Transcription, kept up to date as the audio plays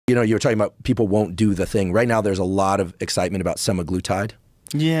You know, you were talking about people won't do the thing. Right now, there's a lot of excitement about semaglutide.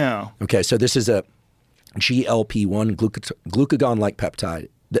 Yeah. Okay, so this is a GLP1, glucagon-like peptide.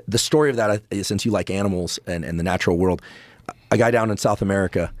 The story of that, since you like animals and the natural world, a guy down in South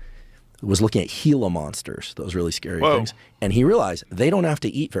America was looking at Gila monsters, those really scary things, and he realized they don't have to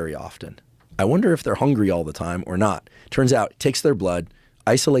eat very often. I wonder if they're hungry all the time or not. Turns out it takes their blood,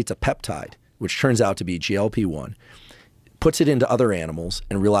 isolates a peptide, which turns out to be GLP1, puts it into other animals,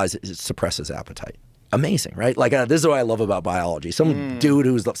 and realizes it suppresses appetite. Amazing, right? Like this is what I love about biology. Some dude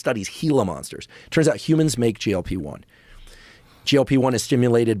who studies Gila monsters. Turns out humans make GLP-1. GLP-1 is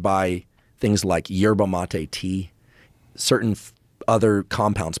stimulated by things like Yerba Mate tea. Certain other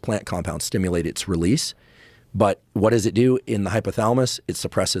compounds, plant compounds, stimulate its release. But what does it do in the hypothalamus? It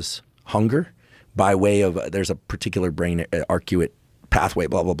suppresses hunger by way of, there's a particular brain arcuate pathway,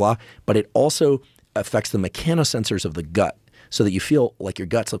 blah, blah, blah. But it also affects the mechanosensors of the gut so that you feel like your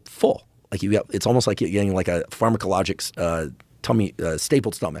gut's full. Like it's almost like you're getting like a pharmacologic tummy,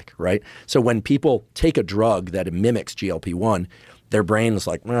 stapled stomach, right? So when people take a drug that mimics GLP-1, their brain is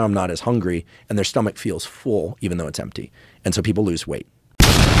like, well, I'm not as hungry, and their stomach feels full even though it's empty. And so people lose weight.